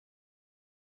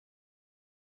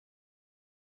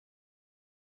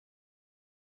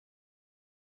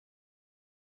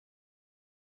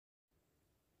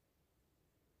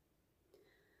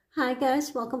Hi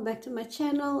guys, welcome back to my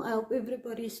channel. I hope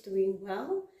everybody is doing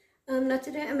well. Now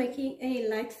today I'm making a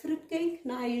light fruit cake.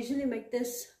 Now I usually make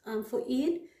this for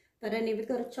Eid, but I never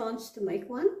got a chance to make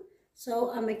one.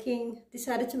 So I'm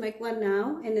decided to make one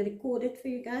now and record it for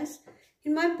you guys.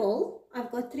 In my bowl,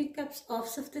 I've got 3 cups of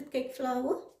sifted cake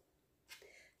flour.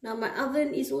 Now my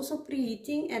oven is also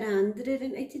preheating at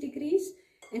 180 degrees.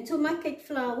 And to my cake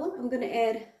flour, I'm going to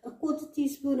add a 1/4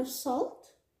 teaspoon of salt.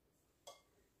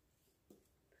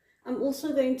 I'm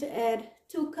also going to add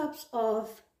 2 cups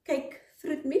of cake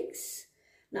fruit mix.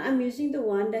 Now I'm using the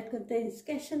one that contains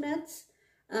cashew nuts,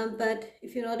 but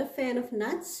if you're not a fan of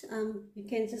nuts, you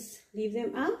can just leave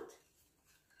them out.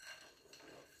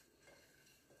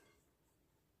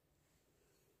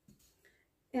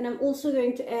 And I'm also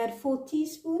going to add 4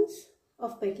 teaspoons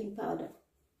of baking powder.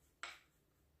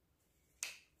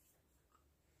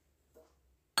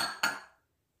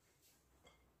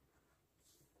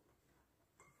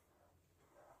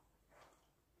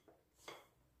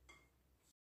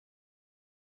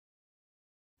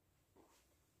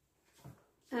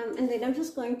 And then I'm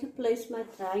just going to place my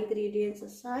dry ingredients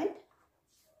aside.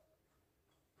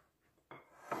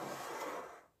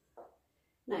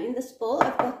 Now in this bowl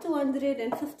I've got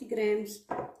 250 grams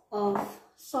of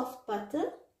soft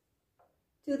butter.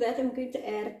 To that I'm going to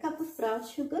add a cup of brown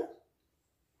sugar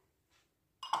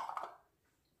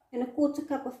and a 1/4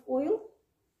 cup of oil.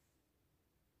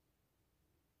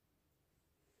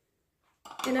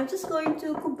 And I'm just going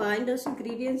to combine those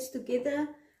ingredients together.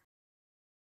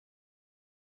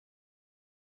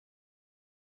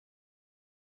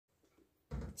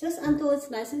 Just until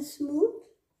it's nice and smooth.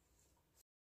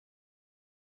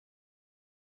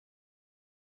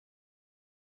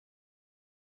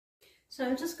 So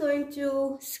I'm just going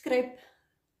to scrape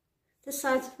the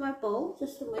sides of my bowl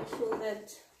just to make sure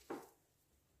that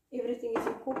everything is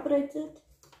incorporated.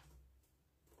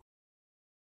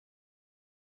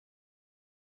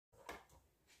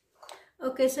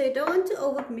 Okay, so you don't want to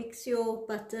over mix your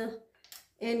butter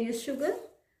and your sugar.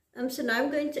 So now I'm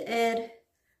going to add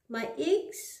my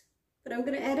eggs, but I'm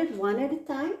going to add it one at a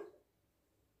time.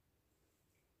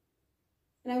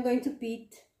 And I'm going to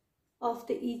beat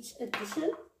after each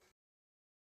addition.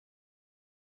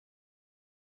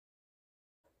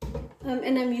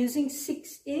 And I'm using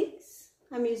 6 eggs.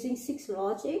 I'm using 6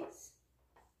 large eggs.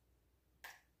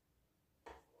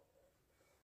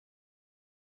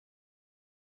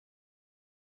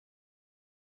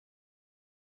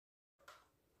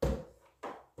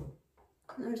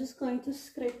 I'm just going to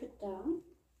scrape it down.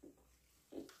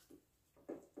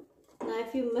 Now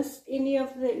if you missed any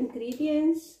of the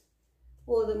ingredients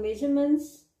or the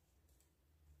measurements,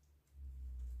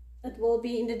 it will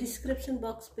be in the description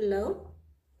box below.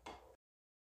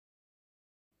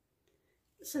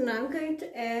 So now I'm going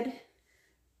to add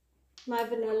my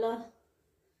vanilla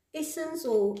essence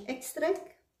or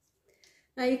extract.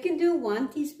 Now you can do 1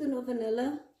 teaspoon of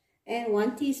vanilla and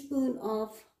 1 teaspoon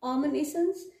of almond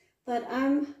essence, but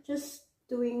I'm just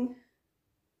doing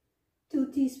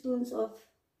 2 teaspoons of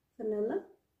vanilla.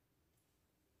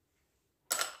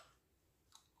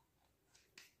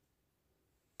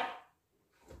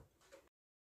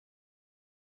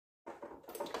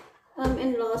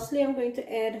 And lastly, I'm going to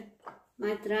add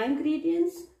my dry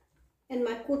ingredients and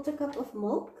my 1/4 cup of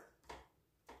milk.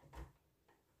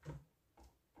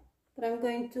 But I'm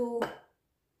going to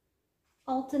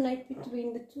alternate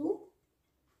between the two.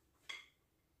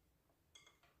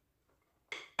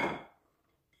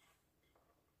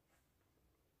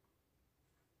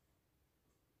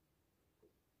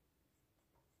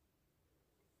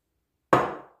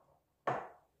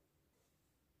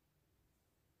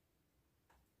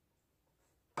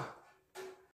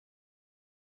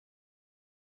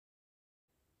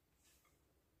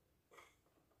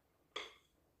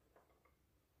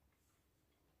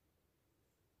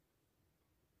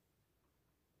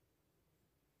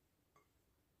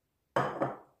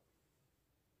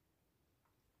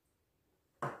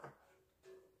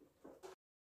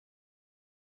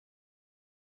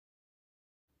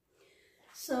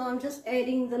 So I'm just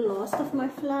adding the last of my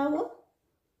flour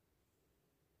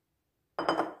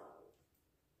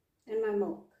and my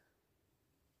milk.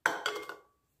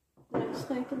 And I'm just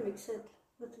going to mix it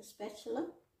with a spatula.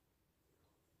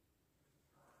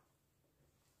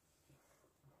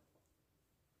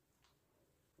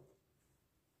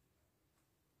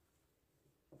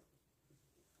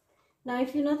 Now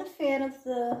if you're not a fan of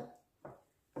the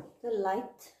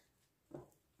light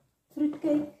fruit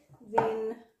cake,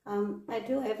 then I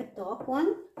do have a dark one,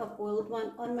 a boiled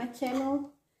one on my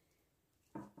channel.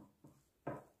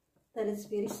 That is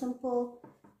very simple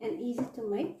and easy to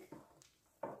make.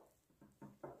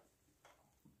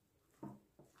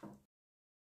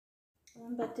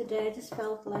 but today I just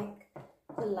felt like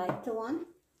the lighter one.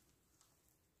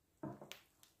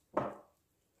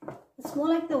 It's more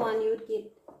like the one you would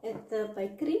get at the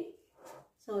bakery,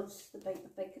 so it's the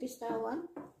bakery style one.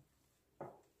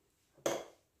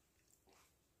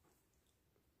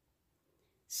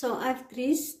 So I've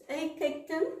greased a cake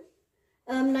tin.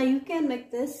 Now you can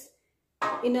make this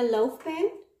in a loaf pan,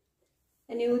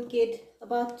 and you would get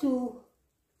about 2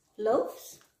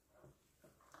 loaves.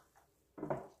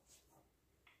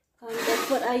 That's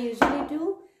what I usually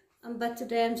do, but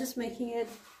today I'm just making it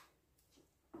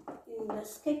in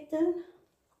this cake tin.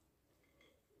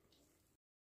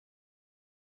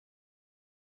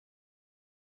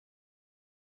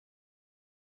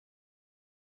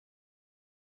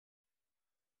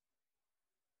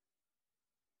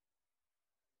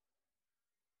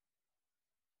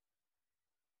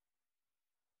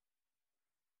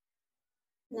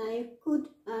 Now you could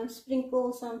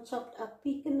sprinkle some chopped up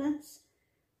pecan nuts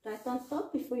right on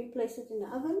top before you place it in the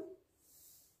oven.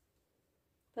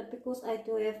 But because I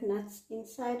do have nuts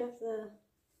inside of the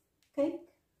cake,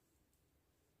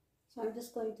 so I'm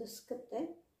just going to skip that.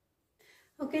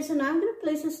 Okay, so now I'm going to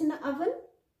place this in the oven.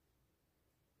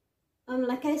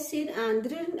 Like I said,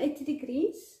 180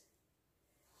 degrees.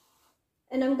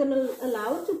 And I'm going to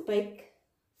allow it to bake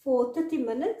for 30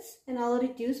 minutes, and I'll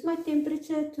reduce my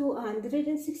temperature to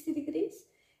 160 degrees,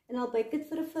 and I'll bake it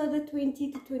for a further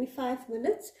 20 to 25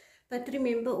 minutes. But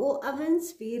remember, all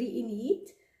ovens vary in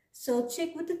heat, so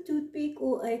check with a toothpick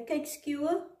or a cake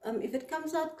skewer. If it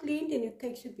comes out clean, then your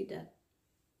cake should be done.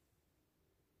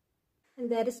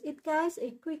 And that is it, guys, a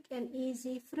quick and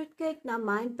easy fruit cake. Now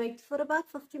mine baked for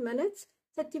about 50 minutes,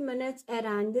 30 minutes at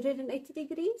 180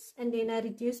 degrees, and then I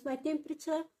reduced my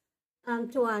temperature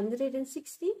to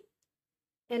 160,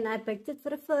 and I baked it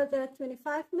for a further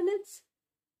 25 minutes.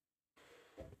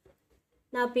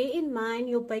 Now bear in mind,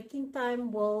 your baking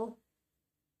time will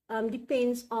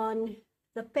depends on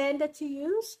the pan that you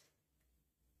use.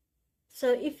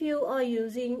 So if you are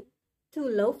using 2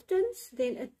 loaf tins,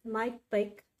 then it might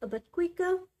bake a bit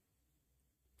quicker.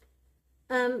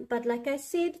 But like I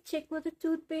said, check with a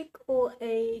toothpick or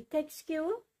a cake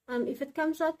skewer. If it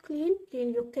comes out clean,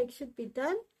 then your cake should be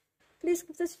done. Please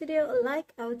give this video a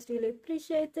like, I would really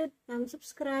appreciate it.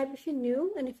 Subscribe if you're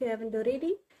new, and if you haven't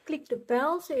already, click the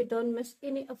bell so you don't miss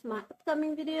any of my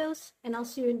upcoming videos, and I'll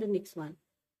see you in the next one.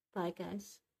 Bye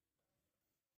guys.